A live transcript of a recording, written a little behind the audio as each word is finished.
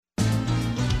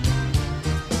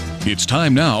It's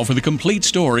time now for the complete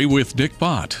story with Dick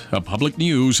Bott, a public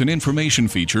news and information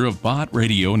feature of Bott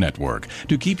Radio Network,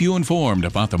 to keep you informed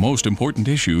about the most important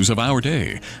issues of our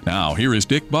day. Now, here is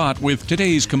Dick Bott with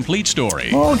today's complete story.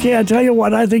 Okay, I tell you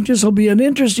what, I think this will be an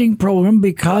interesting program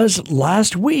because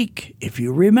last week, if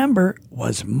you remember,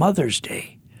 was Mother's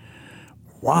Day.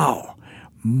 Wow.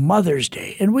 Mother's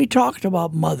Day. And we talked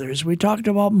about mothers. We talked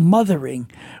about mothering.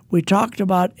 We talked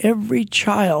about every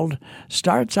child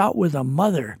starts out with a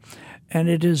mother. And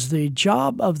it is the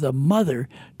job of the mother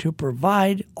to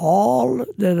provide all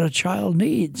that a child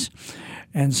needs.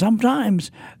 And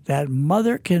sometimes that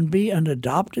mother can be an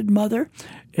adopted mother.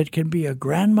 It can be a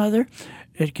grandmother.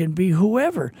 It can be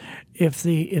whoever. If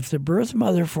the birth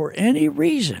mother, for any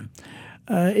reason,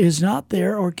 is not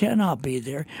there or cannot be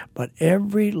there, but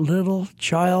every little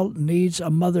child needs a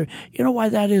mother. You know why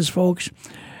that is, folks?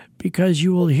 Because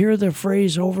you will hear the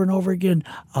phrase over and over again,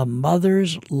 a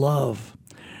mother's love.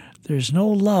 There's no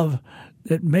love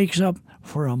that makes up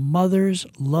for a mother's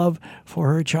love for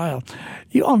her child.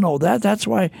 You all know that. That's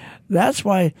why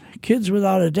kids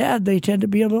without a dad, they tend to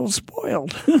be a little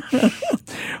spoiled.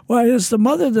 Why, it's the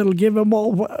mother that'll give them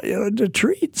all the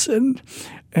treats and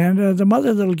the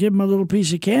mother that'll give them a little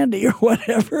piece of candy or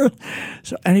whatever.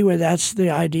 So anyway, that's the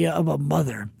idea of a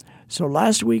mother. So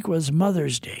last week was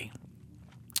Mother's Day.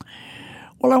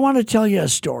 Well, I want to tell you a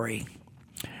story.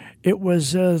 It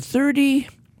was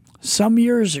 30-some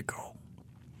years ago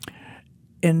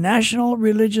in National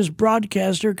Religious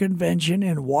Broadcaster Convention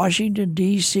in Washington,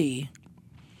 D.C.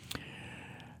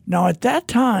 Now, at that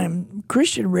time,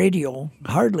 Christian radio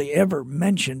hardly ever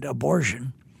mentioned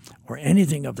abortion or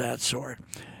anything of that sort.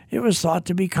 It was thought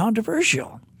to be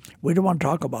controversial. We don't want to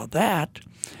talk about that.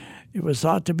 It was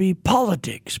thought to be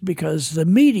politics because the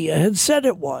media had said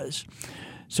it was.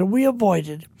 So we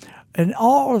avoided and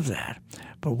all of that.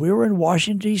 But we were in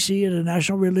Washington, D.C. at a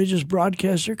National Religious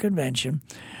Broadcaster Convention,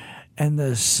 and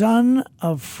the son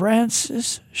of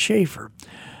Francis Schaeffer.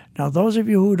 Now, those of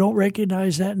you who don't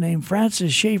recognize that name,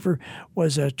 Francis Schaeffer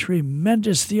was a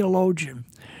tremendous theologian.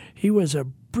 He was a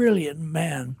brilliant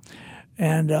man,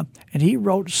 and he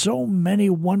wrote so many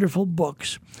wonderful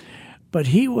books. But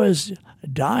he was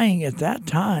dying at that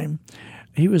time.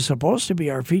 He was supposed to be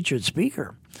our featured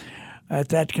speaker at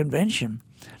that convention,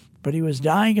 but he was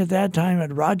dying at that time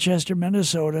at Rochester,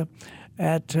 Minnesota,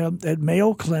 at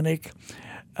Mayo Clinic,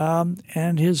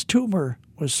 and his tumor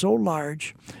was so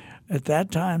large at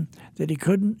that time that he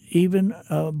couldn't even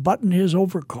button his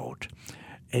overcoat.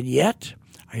 And yet,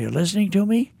 are you listening to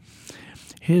me?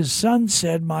 His son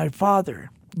said, "My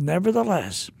father,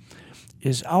 nevertheless,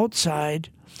 is outside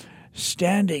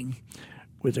standing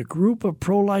with a group of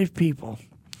pro-life people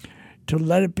to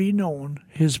let it be known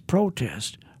his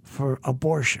protest for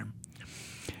abortion."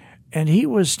 And he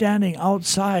was standing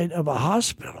outside of a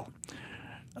hospital.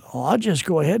 Well, I'll just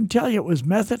go ahead and tell you it was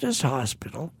Methodist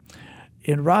Hospital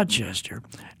in Rochester,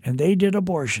 and they did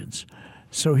abortions.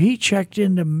 So he checked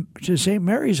into St.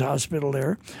 Mary's Hospital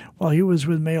there while he was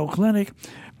with Mayo Clinic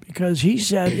because he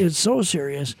said it's so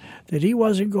serious that he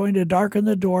wasn't going to darken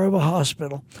the door of a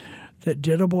hospital that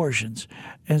did abortions.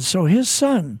 And so his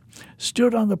son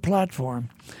stood on the platform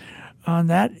on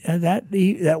that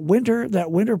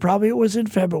winter, probably it was in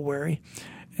February,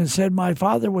 and said, "My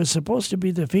father was supposed to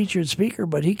be the featured speaker,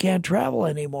 but he can't travel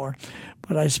anymore.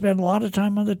 But I spent a lot of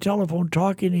time on the telephone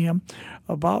talking to him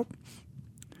about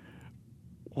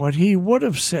what he would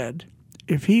have said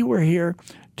if he were here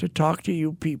to talk to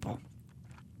you people."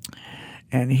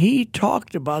 And he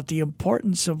talked about the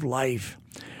importance of life,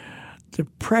 the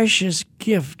precious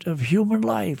gift of human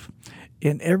life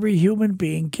in every human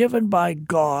being given by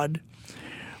God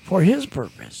for his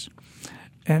purpose.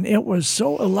 And it was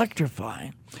so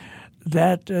electrifying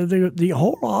that the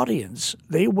whole audience,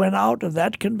 they went out of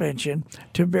that convention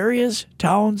to various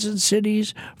towns and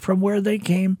cities from where they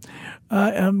came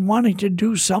and wanting to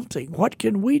do something. What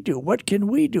can we do? What can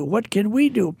we do? What can we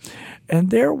do? And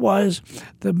there was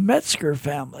the Metzger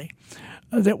family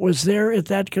that was there at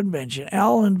that convention.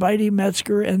 Al and Vidi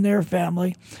Metzger and their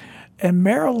family. And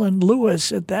Marilyn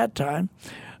Lewis at that time,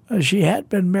 she had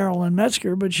been Marilyn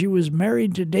Metzger, but she was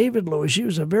married to David Lewis. She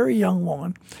was a very young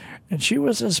woman, and she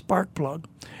was a spark plug.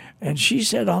 And she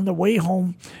said on the way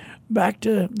home, back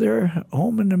to their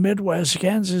home in the Midwest,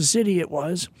 Kansas City it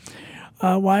was,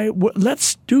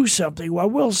 let's do something. Well,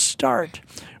 we'll start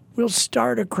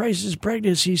a crisis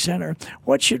pregnancy center.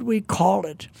 What should we call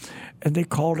it? And they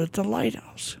called it the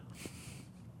Lighthouse.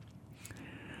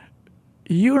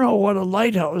 You know what a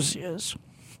lighthouse is.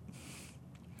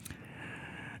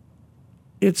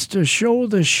 It's to show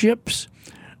the ships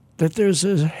that there's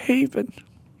a haven,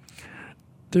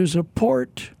 there's a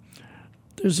port,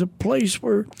 there's a place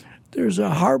where there's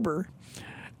a harbor,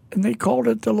 and they called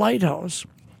it the lighthouse,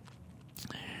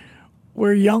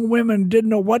 where young women didn't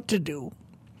know what to do,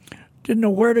 didn't know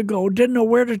where to go, didn't know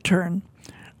where to turn,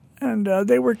 and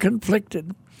they were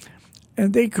conflicted.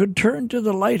 And they could turn to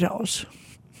the lighthouse.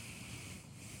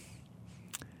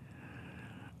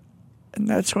 And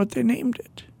that's what they named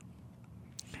it.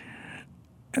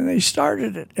 And they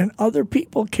started it, and other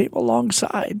people came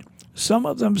alongside. Some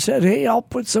of them said, "Hey, I'll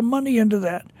put some money into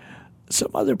that."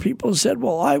 Some other people said,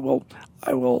 "Well,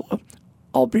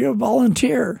 I'll be a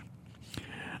volunteer."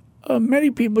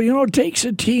 Many people, it takes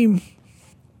a team.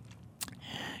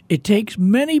 It takes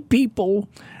many people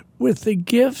with the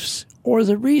gifts or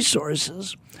the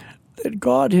resources that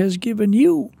God has given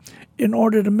you in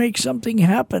order to make something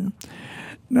happen.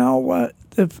 Now,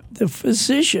 the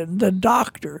physician, the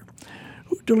doctor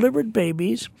who delivered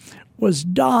babies was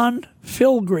Don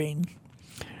Philgreen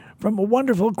from a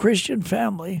wonderful Christian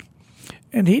family,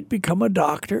 and he'd become a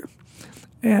doctor.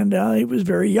 And he was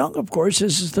very young, of course.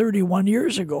 This is 31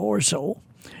 years ago or so.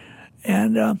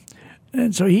 And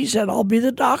so he said, "I'll be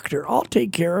the doctor. I'll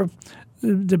take care of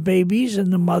the babies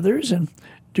and the mothers and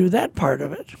do that part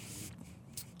of it."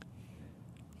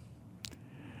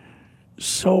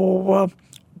 So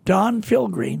Don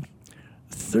Philgreen,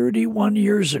 31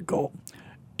 years ago,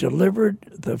 delivered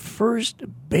the first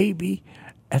baby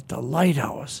at the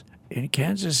lighthouse in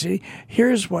Kansas City.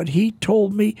 Here's what he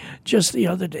told me just the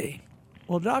other day.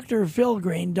 Well, Dr.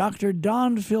 Philgreen, Dr.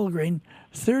 Don Philgreen,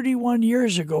 31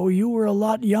 years ago, you were a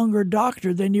lot younger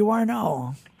doctor than you are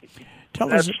now.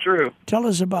 That's true. Tell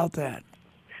us about that.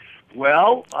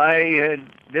 Well, I had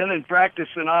been in practice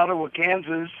in Ottawa,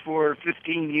 Kansas for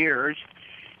 15 years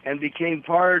and became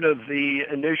part of the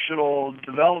initial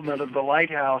development of the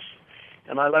lighthouse.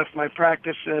 And I left my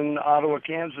practice in Ottawa,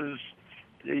 Kansas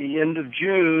the end of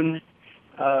June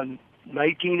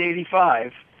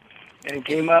 1985 and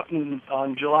came up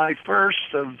on July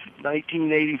 1st of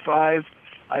 1985.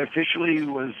 I officially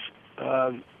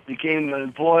became an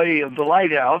employee of the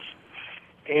lighthouse.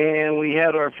 And we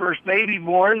had our first baby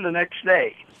born the next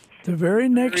day. The very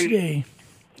next day.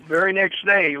 Very next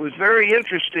day. It was very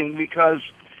interesting because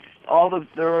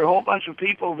there were a whole bunch of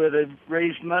people that had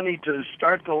raised money to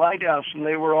start the lighthouse, and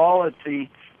they were all at the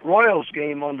Royals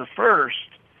game on the 1st.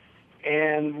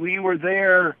 And we were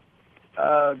there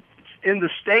in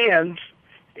the stands,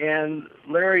 and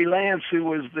Larry Lance, who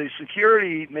was the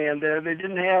security man there, they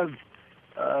didn't have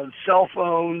cell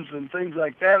phones and things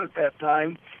like that at that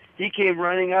time. He came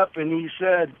running up and he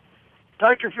said,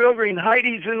 "Dr. Philgreen,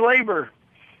 Heidi's in labor."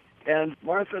 And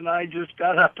Martha and I just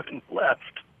got up and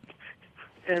left.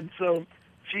 And so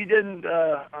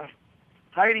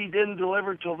Heidi didn't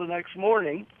deliver till the next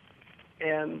morning.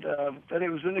 And but it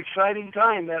was an exciting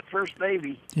time, that first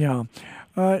baby. Yeah.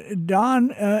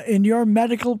 Don, in your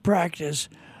medical practice,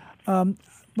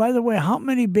 by the way, how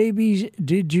many babies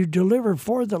did you deliver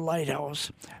for the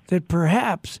lighthouse that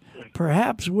perhaps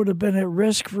would have been at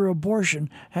risk for abortion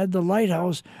had the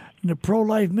lighthouse and the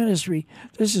pro-life ministry?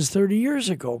 This is 30 years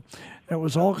ago. That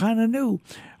was all kind of new.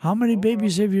 How many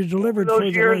babies have you delivered for the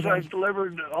lighthouse? Those years I've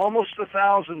delivered almost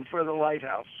 1,000 for the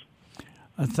lighthouse.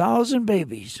 1,000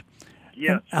 babies?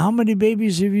 Yes. And how many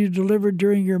babies have you delivered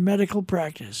during your medical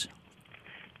practice?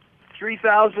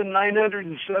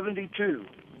 3,972.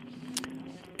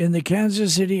 In the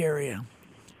Kansas City area?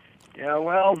 Yeah,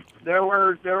 well, there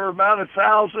were about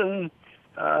 1,000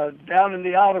 down in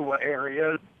the Ottawa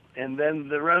area, and then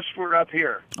the rest were up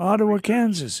here. Ottawa,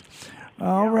 Kansas.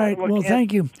 All right. Ottawa, well, Kansas.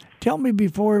 Thank you. Tell me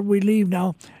before we leave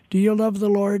now, do you love the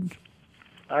Lord?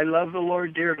 I love the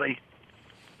Lord dearly.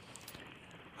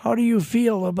 How do you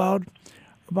feel about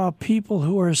people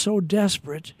who are so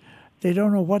desperate they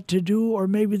don't know what to do, or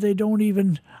maybe they don't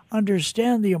even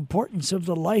understand the importance of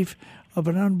the life of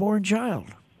an unborn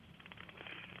child?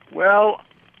 Well,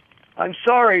 I'm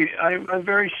sorry. I'm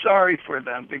very sorry for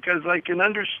them because I can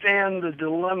understand the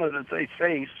dilemma that they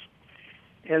face.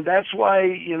 And that's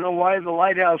why the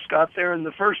lighthouse got there in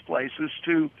the first place, is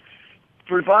to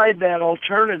provide that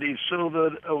alternative so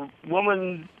that a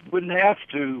woman wouldn't have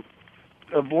to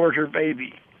abort her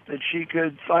baby, that she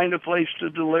could find a place to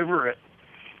deliver it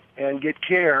and get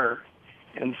care.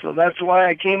 And so that's why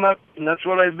I came up, and that's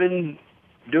what I've been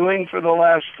doing for the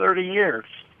last 30 years.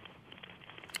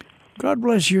 God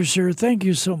bless you, sir. Thank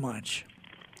you so much.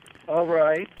 All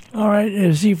right. All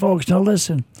right. See, folks, now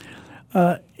listen.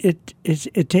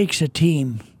 It takes a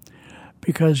team,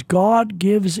 because God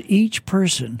gives each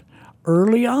person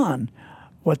early on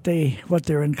what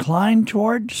they're inclined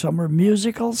toward. Some are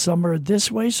musical, some are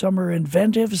this way, some are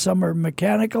inventive, some are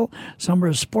mechanical, some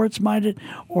are sports-minded,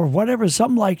 or whatever.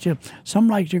 Some like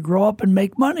to grow up and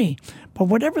make money. But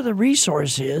whatever the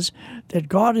resource is that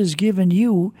God has given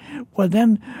you, well,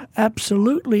 then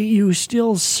absolutely you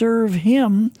still serve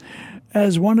Him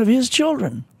as one of His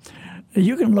children.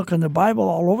 You can look in the Bible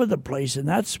all over the place, and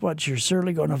that's what you're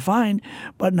certainly going to find.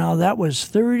 But now that was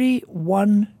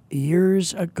 31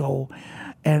 years ago.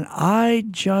 And I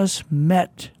just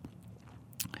met,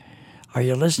 are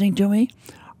you listening to me?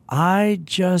 I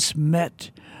just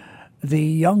met the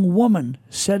young woman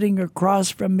sitting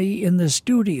across from me in the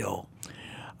studio,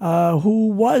 who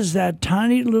was that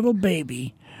tiny little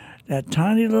baby, and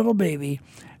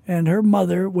her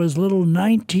mother was little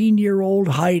 19-year-old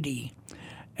Heidi.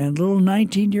 And little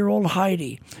 19-year-old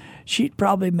Heidi, she'd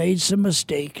probably made some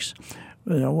mistakes.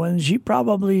 When she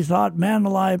probably thought, man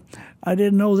alive, I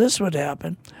didn't know this would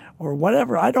happen, or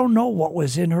whatever. I don't know what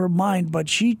was in her mind, but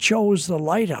she chose the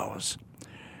lighthouse.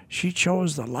 She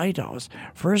chose the lighthouse,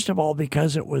 first of all,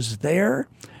 because it was there,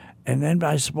 and then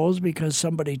I suppose because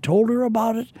somebody told her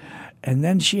about it, and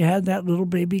then she had that little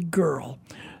baby girl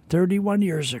 31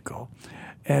 years ago.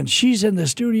 And she's in the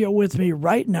studio with me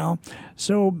right now.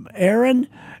 So, Erin,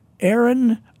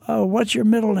 what's your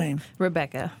middle name?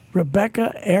 Rebecca.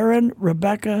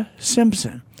 Rebecca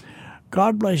Simpson.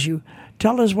 God bless you.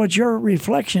 Tell us what your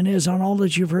reflection is on all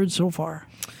that you've heard so far.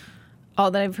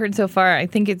 All that I've heard so far, I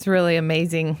think it's really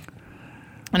amazing.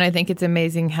 And I think it's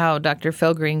amazing how Dr.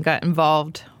 Phil Green got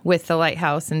involved with the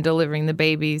lighthouse and delivering the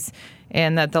babies,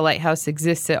 and that the lighthouse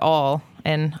exists at all,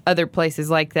 and other places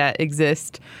like that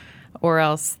exist, or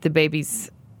else the babies,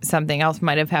 something else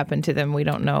might have happened to them. We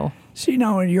don't know. See,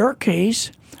 now in your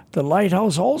case, the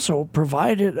lighthouse also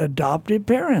provided adoptive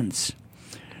parents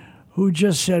who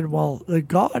just said, well,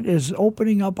 God is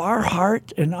opening up our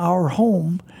heart and our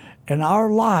home and our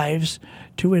lives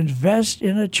to invest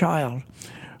in a child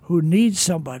who needs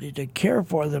somebody to care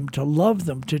for them, to love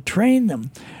them, to train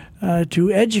them,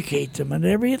 to educate them, and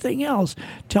everything else.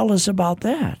 Tell us about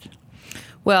that.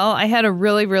 Well, I had a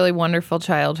really, really wonderful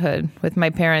childhood with my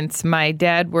parents. My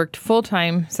dad worked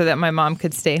full-time so that my mom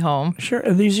could stay home. Sure,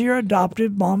 and these are your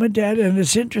adoptive mom and dad, and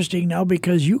it's interesting now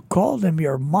because you call them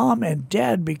your mom and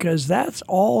dad because that's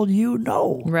all you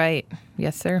know. Right.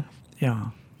 Yes, sir. Yeah.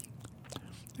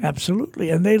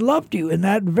 Absolutely, and they loved you in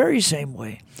that very same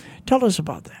way. Tell us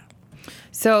about that.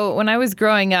 So when I was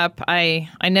growing up, I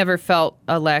never felt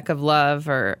a lack of love,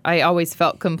 or I always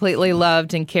felt completely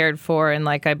loved and cared for and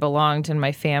like I belonged in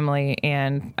my family.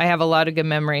 And I have a lot of good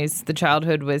memories. The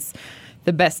childhood was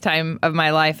the best time of my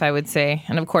life, I would say.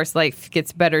 And of course, life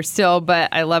gets better still, but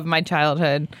I love my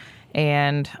childhood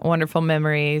and wonderful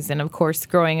memories. And of course,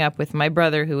 growing up with my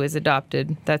brother who was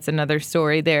adopted. That's another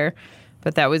story there,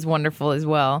 but that was wonderful as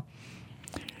well.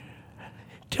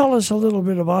 Tell us a little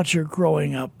bit about your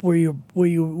growing up. Were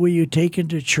you taken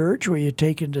to church? Were you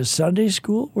taken to Sunday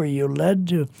school? Were you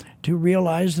led to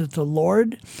realize that the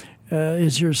Lord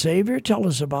is your Savior? Tell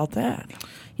us about that.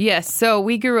 Yes, so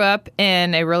we grew up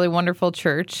in a really wonderful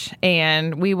church,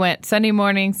 and we went Sunday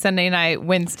morning, Sunday night,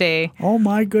 Wednesday. Oh,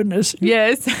 my goodness.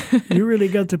 Yes. You really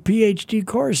got the PhD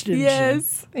course, didn't you?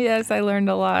 Yes, I learned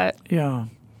a lot. Yeah.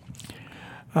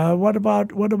 What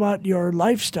about your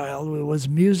lifestyle? Was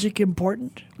music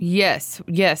important? Yes.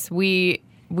 We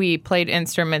played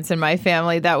instruments in my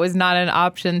family. That was not an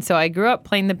option. So I grew up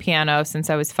playing the piano since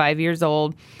I was 5 years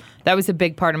old. That was a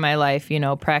big part of my life,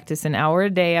 practice an hour a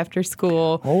day after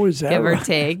school. Oh, is that give right? or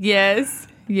take. Yes.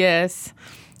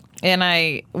 And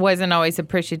I wasn't always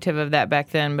appreciative of that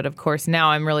back then, but of course now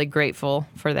I'm really grateful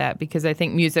for that because I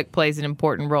think music plays an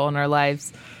important role in our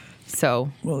lives.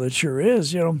 Well, it sure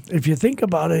is. If you think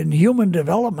about it, in human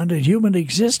development and human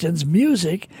existence,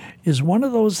 music is one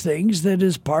of those things that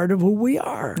is part of who we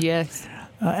are. Yes.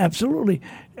 Absolutely.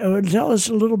 Tell us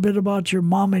a little bit about your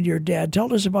mom and your dad.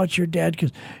 Tell us about your dad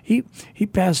because he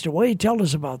passed away. Tell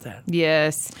us about that.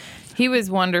 Yes. He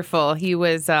was wonderful. He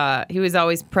was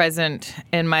always present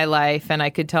in my life, and I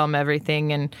could tell him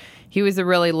everything. And he was a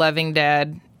really loving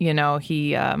dad.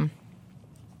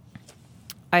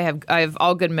 I have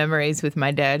all good memories with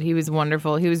my dad. He was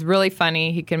wonderful. He was really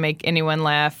funny. He can make anyone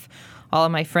laugh. All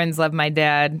of my friends love my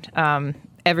dad.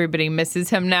 Everybody misses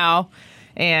him now,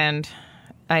 and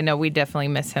I know we definitely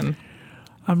miss him.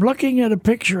 I'm looking at a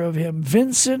picture of him,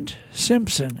 Vincent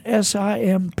Simpson,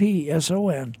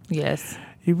 Simpson. Yes.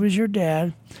 He was your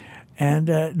dad, and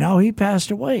now he passed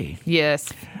away.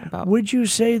 Yes. Would you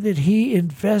say that he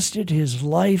invested his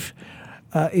life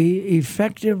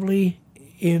effectively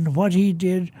in what he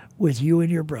did with you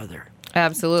and your brother?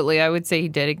 Absolutely. I would say he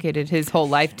dedicated his whole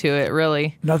life to it,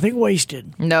 really. Nothing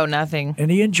wasted. No, nothing.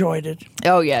 And he enjoyed it.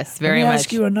 Oh, yes, very much. Let me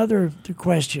ask you another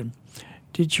question.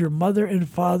 Did your mother and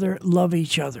father love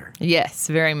each other? Yes,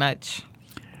 very much.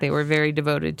 They were very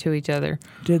devoted to each other.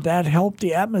 Did that help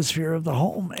the atmosphere of the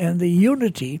home and the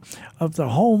unity of the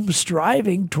home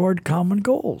striving toward common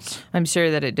goals? I'm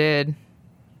sure that it did.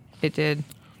 It did.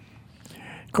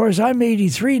 Of course, I'm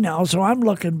 83 now, so I'm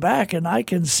looking back, and I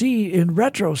can see in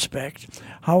retrospect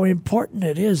how important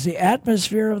it is, the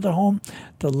atmosphere of the home,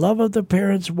 the love of the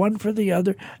parents, one for the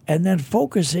other, and then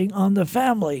focusing on the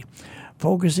family,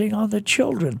 focusing on the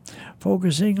children,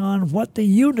 focusing on what the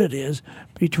unit is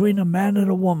between a man and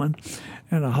a woman,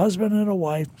 and a husband and a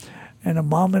wife, and a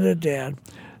mom and a dad.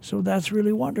 So that's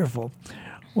really wonderful.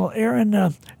 Well,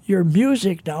 Erin, your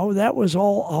music now, that was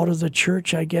all out of the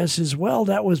church, I guess, as well.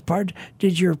 That was part.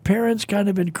 Did your parents kind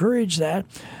of encourage that?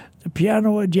 The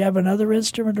piano, do you have another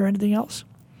instrument or anything else?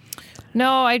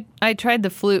 No, I tried the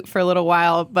flute for a little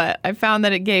while, but I found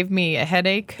that it gave me a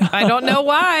headache. I don't know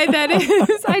why that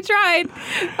is. I tried.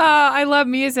 I love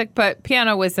music, but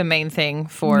piano was the main thing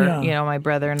for my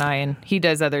brother and I, and he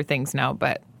does other things now,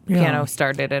 but piano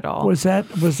started it all. Was that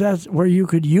where you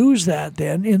could use that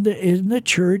then in the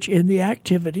church, in the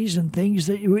activities and things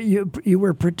that you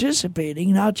were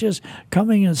participating, not just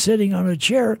coming and sitting on a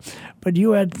chair, but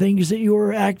you had things that you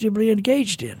were actively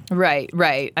engaged in. Right.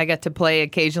 I got to play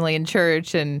occasionally in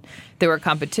church, and there were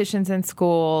competitions in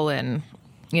school, and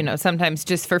sometimes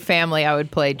just for family I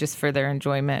would play just for their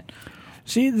enjoyment.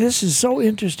 See, this is so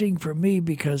interesting for me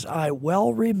because I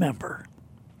well remember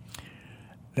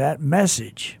that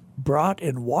message brought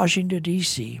in Washington,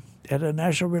 D.C. at a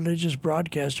National Religious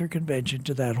Broadcaster Convention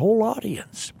to that whole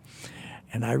audience.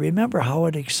 And I remember how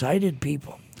it excited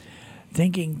people,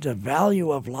 thinking the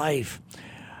value of life,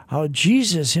 how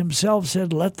Jesus himself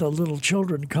said, "Let the little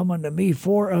children come unto me,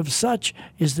 for of such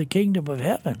is the kingdom of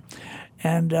heaven."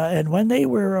 And when they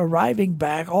were arriving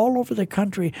back all over the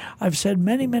country, I've said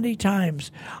many, many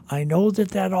times, I know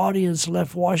that audience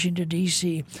left Washington,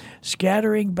 D.C.,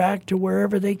 scattering back to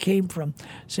wherever they came from,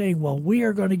 saying, well, we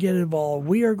are going to get involved.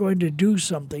 We are going to do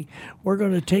something. We're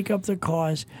going to take up the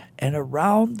cause. And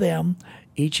around them,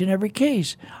 each and every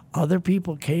case, other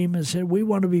people came and said, we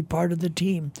want to be part of the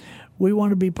team. We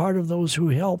want to be part of those who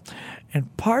help.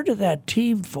 And part of that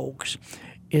team, folks,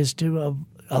 is to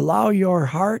allow your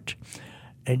heart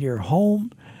and your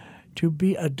home to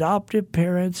be adoptive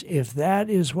parents if that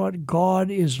is what God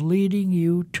is leading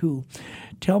you to.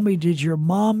 Tell me, did your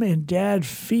mom and dad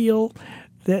feel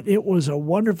that it was a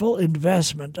wonderful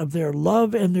investment of their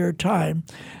love and their time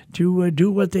to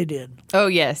do what they did? Oh,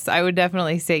 yes. I would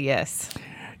definitely say yes.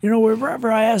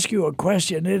 Wherever I ask you a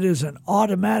question, it is an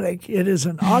automatic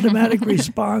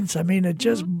response. I mean, it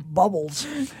just bubbles.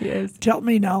 Yes. Tell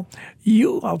me now,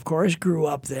 you, of course, grew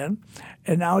up then,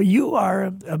 and now you are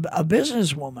a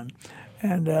businesswoman,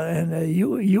 and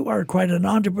you are quite an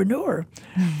entrepreneur.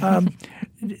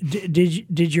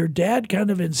 Did your dad kind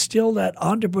of instill that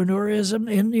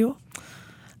entrepreneurism in you?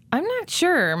 I'm not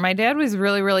sure. My dad was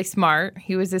really, really smart.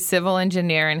 He was a civil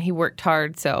engineer, and he worked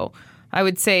hard. So I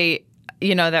would say,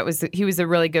 he was a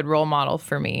really good role model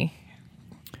for me.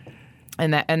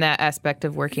 And that aspect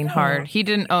of working hard. He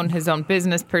didn't own his own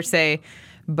business per se,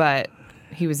 but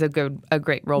he was a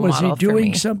great role model for me. Was he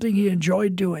doing something he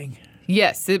enjoyed doing?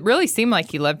 Yes, it really seemed like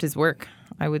he loved his work,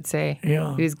 I would say.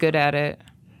 Yeah. He was good at it.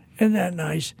 Isn't that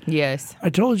nice? Yes.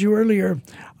 I told you earlier,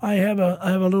 I have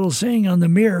a little saying on the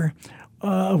mirror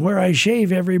where I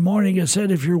shave every morning. It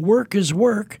said, if your work is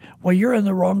work, well, you're in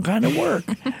the wrong kind of work.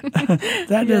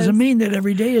 That doesn't mean that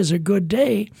every day is a good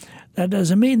day. That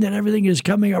doesn't mean that everything is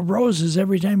coming up roses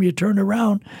every time you turn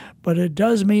around, but it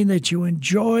does mean that you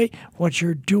enjoy what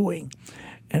you're doing.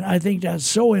 And I think that's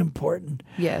so important.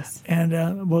 Yes. And,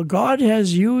 God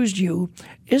has used you.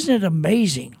 Isn't it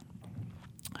amazing?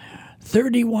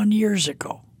 31 years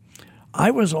ago,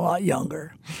 I was a lot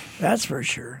younger, that's for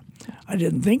sure. I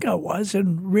didn't think I was,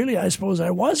 and really I suppose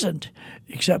I wasn't,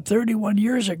 except 31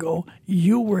 years ago,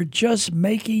 you were just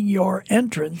making your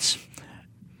entrance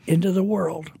into the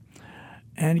world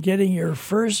and getting your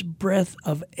first breath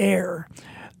of air,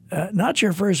 not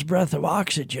your first breath of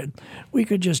oxygen. We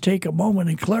could just take a moment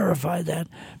and clarify that.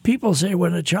 People say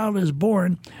when a child is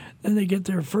born, then they get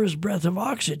their first breath of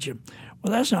oxygen.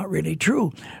 Well, that's not really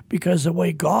true, because the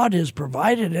way God has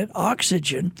provided it,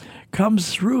 oxygen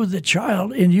comes through the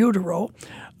child in utero,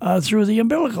 through the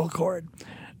umbilical cord.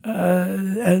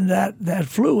 and that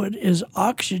fluid is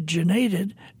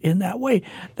oxygenated in that way.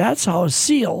 That's how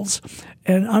seals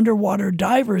and underwater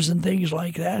divers and things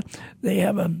like that, they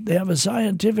have a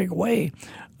scientific way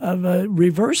of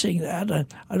reversing that.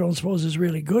 I don't suppose it's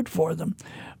really good for them,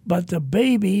 but the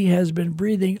baby has been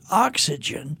breathing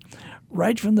oxygen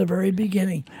right from the very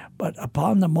beginning. But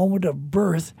upon the moment of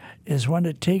birth is when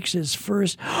it takes its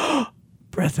first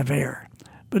breath of air.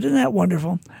 But isn't that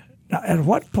wonderful? Now, at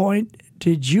what point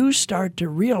did you start to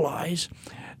realize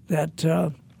that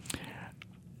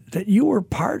that you were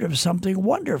part of something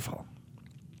wonderful?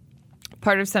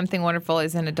 Part of something wonderful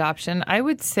is an adoption. I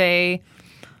would say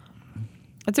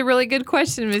that's a really good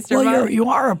question, Mr. Well, Mark. you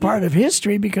are a part of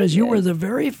history because you were the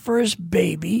very first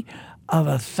baby of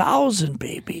 1,000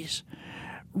 babies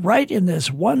right in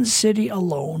this one city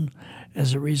alone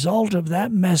as a result of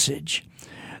that message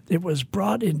that was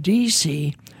brought in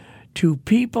D.C. to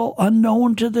people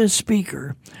unknown to the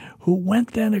speaker who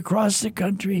went then across the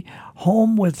country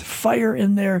home with fire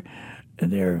in their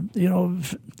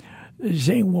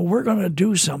saying, well, we're going to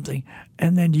do something.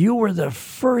 And then you were the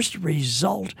first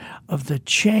result of the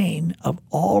chain of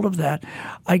all of that.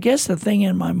 I guess the thing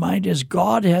in my mind is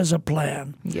God has a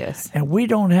plan. Yes. And we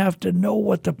don't have to know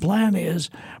what the plan is,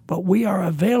 but we are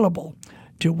available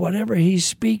to whatever he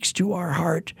speaks to our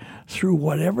heart through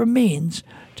whatever means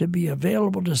to be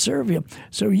available to serve him.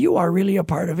 So you are really a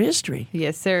part of history.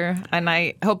 Yes, sir. And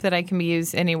I hope that I can be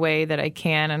used any way that I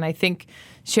can. And I think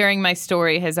sharing my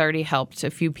story has already helped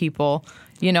a few people.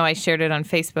 You know, I shared it on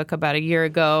Facebook about a year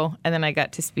ago, and then I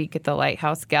got to speak at the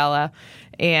Lighthouse Gala.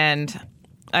 And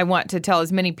I want to tell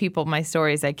as many people my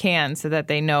story as I can so that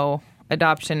they know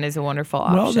adoption is a wonderful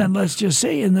option. Well, then let's just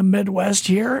say in the Midwest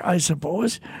here, I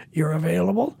suppose, you're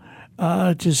available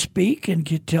to speak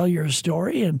and tell your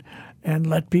story and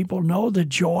let people know the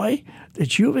joy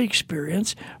that you've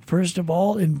experienced, first of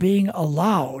all, in being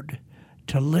allowed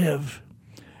to live.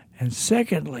 And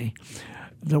secondly,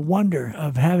 the wonder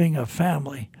of having a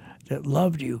family that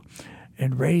loved you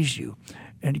and raised you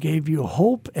and gave you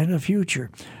hope and a future.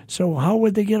 So how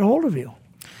would they get a hold of you?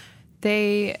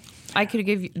 I could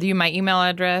give you my email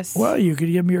address. Well, you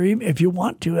could give them your email if you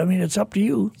want to. I mean, it's up to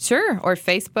you. Sure, or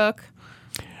Facebook.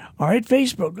 All right,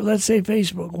 Facebook. Let's say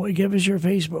Facebook. Well, give us your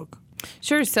Facebook.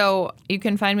 Sure. So you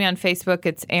can find me on Facebook.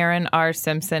 It's Erin R.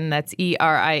 Simpson. That's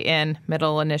ERIN,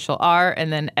 middle initial R,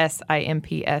 and then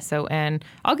SIMPSON.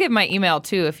 I'll give my email,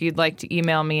 too, if you'd like to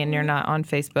email me and you're not on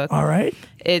Facebook. All right.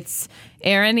 It's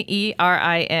Erin,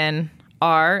 ERIN,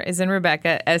 R as in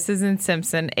Rebecca, S as in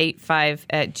Simpson, 85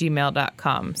 at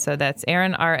gmail.com. So that's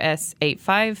Erin RS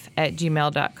 85 at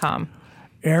gmail.com.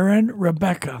 Erin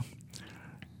Rebecca.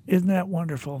 Isn't that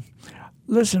wonderful?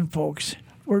 Listen, folks,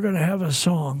 we're going to have a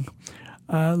song.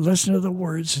 Listen to the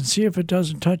words and see if it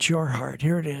doesn't touch your heart.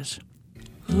 Here it is.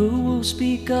 Who will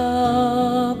speak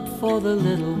up for the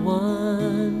little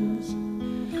ones,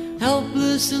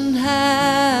 helpless and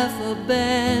half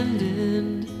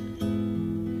abandoned?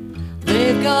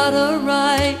 They've got a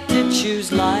right to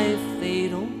choose life they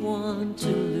don't want to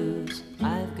lose.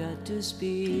 I've got to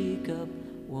speak up,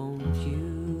 won't you?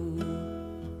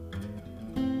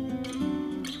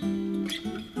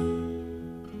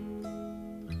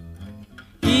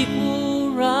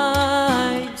 Equal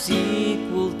rights,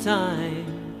 equal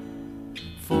time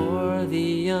for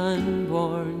the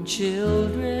unborn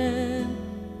children.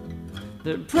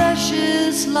 Their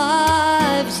precious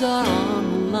lives are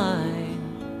on the line.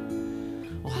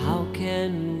 How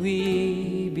can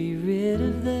we be rid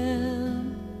of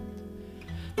them?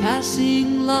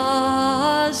 Passing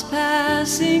laws,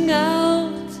 passing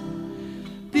out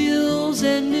bills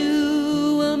and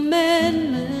new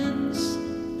amendments.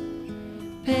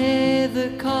 Pay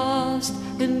the cost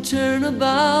and turn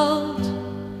about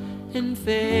and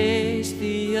face the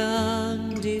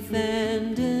young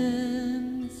defendants.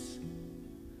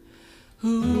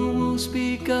 Who will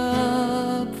speak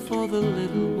up for the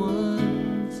little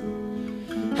ones,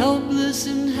 helpless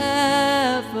and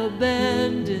half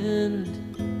abandoned?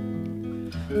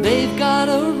 They've got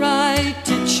a right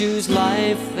to choose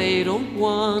life they don't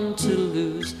want to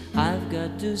lose. I've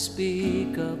got to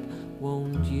speak up,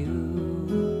 won't you?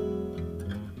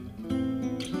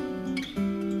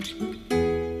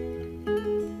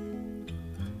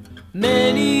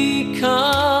 Many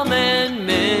come and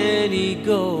many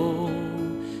go,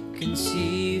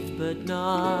 conceived but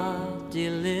not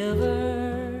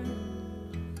delivered.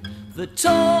 The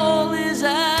toll is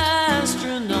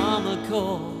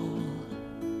astronomical.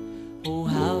 Oh,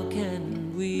 how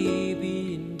can we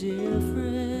be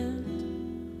indifferent?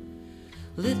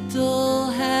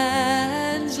 Little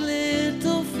hands,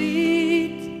 little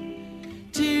feet,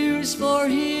 tears for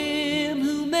him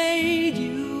who made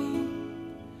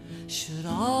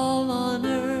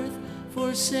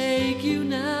forsake you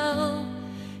now,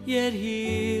 yet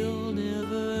he'll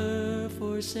never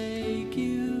forsake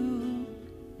you.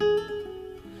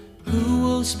 Who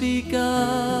will speak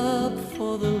up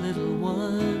for the little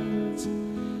ones,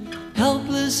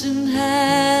 helpless and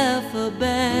half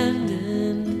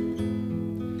abandoned?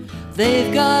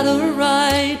 They've got a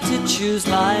right to choose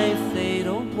life they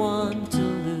don't want to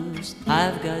lose.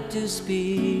 I've got to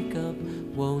speak up,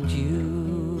 won't you?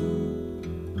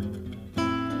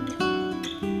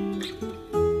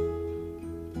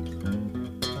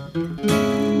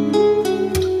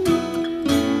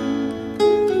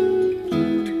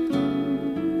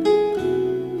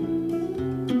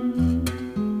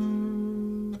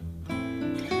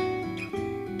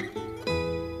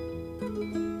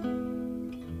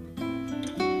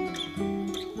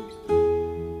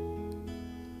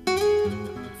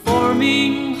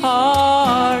 Forming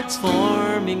hearts,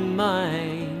 forming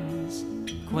minds,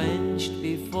 quenched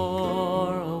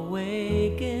before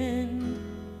awakened.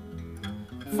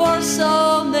 For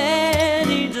so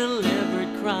many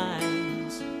deliberate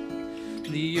crimes,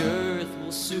 the earth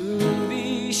will soon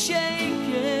be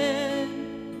shaken.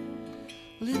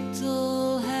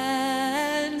 Little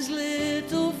hands,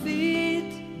 little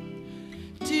feet,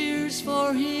 tears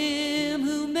for him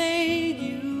who made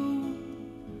you.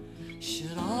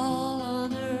 Should all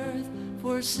on earth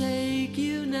forsake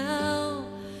you now,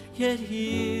 yet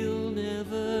he'll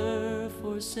never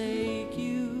forsake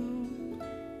you.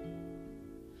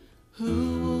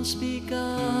 Who will speak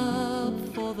up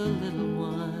for the little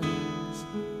ones,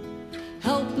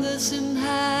 helpless and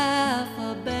half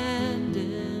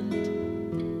abandoned?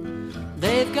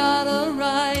 They've got a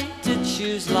right to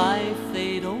choose life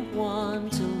they don't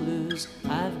want to lose.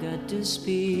 I've got to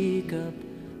speak up,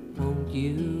 won't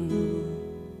you?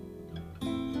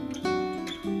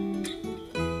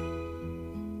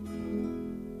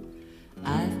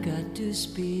 I've got to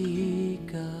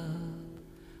speak up,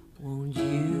 won't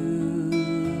you?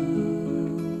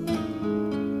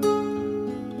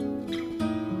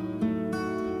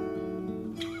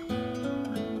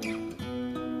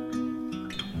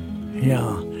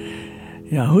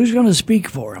 Yeah, who's going to speak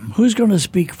for him? Who's going to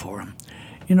speak for him?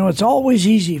 You know, it's always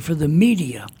easy for the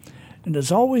media, and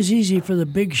it's always easy for the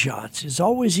big shots. It's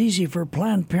always easy for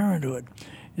Planned Parenthood.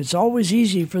 It's always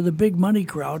easy for the big money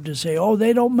crowd to say, oh,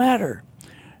 they don't matter.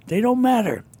 They don't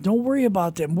matter. Don't worry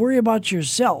about them. Worry about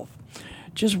yourself.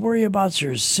 Just worry about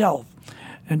yourself.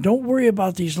 And don't worry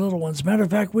about these little ones. Matter of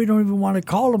fact, we don't even want to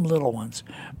call them little ones.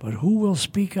 But who will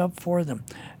speak up for them?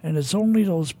 And it's only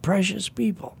those precious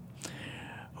people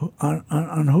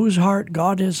on whose heart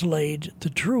God has laid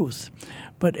the truth.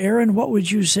 But Erin, what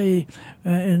would you say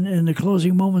in the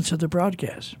closing moments of the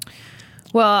broadcast?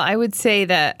 Well, I would say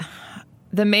that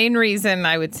the main reason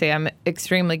I would say I'm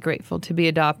extremely grateful to be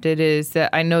adopted is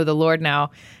that I know the Lord now,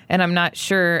 and I'm not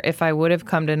sure if I would have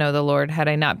come to know the Lord had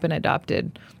I not been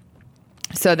adopted.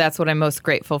 So that's what I'm most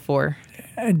grateful for.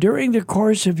 And during the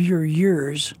course of your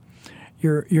years,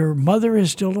 your mother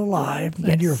is still alive, Yes.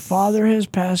 and your father has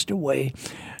passed away.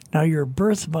 Now, your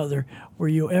birth mother, were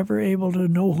you ever able to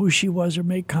know who she was or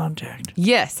make contact?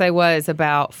 Yes, I was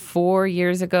about 4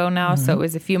 years ago now, so it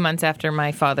was a few months after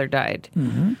my father died.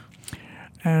 Mm-hmm.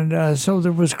 And so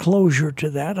there was closure to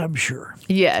that, I'm sure.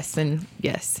 Yes, and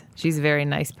yes, she's a very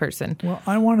nice person. Well,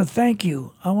 I want to thank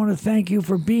you. I want to thank you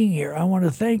for being here. I want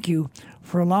to thank you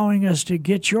for allowing us to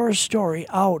get your story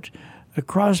out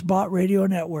across Bot Radio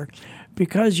Network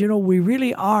because, you know, we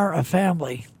really are a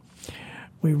family.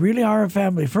 We really are a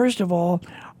family. First of all,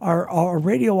 our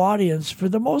radio audience, for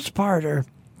the most part, are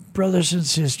brothers and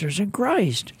sisters in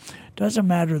Christ. Doesn't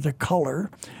matter the color.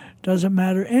 Doesn't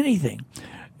matter anything.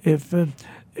 If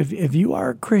you are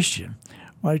a Christian,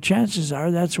 well, chances are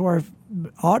that's who our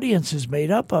audience is made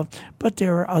up of. But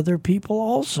there are other people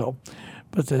also.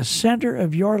 But the center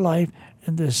of your life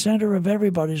and the center of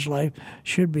everybody's life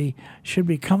should be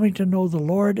coming to know the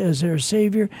Lord as their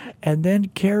Savior and then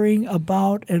caring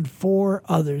about and for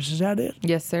others. Is that it?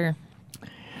 Yes, sir.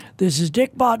 This is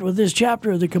Dick Bott with this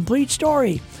chapter of The Complete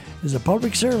Story. It's a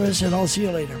public service, and I'll see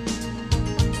you later.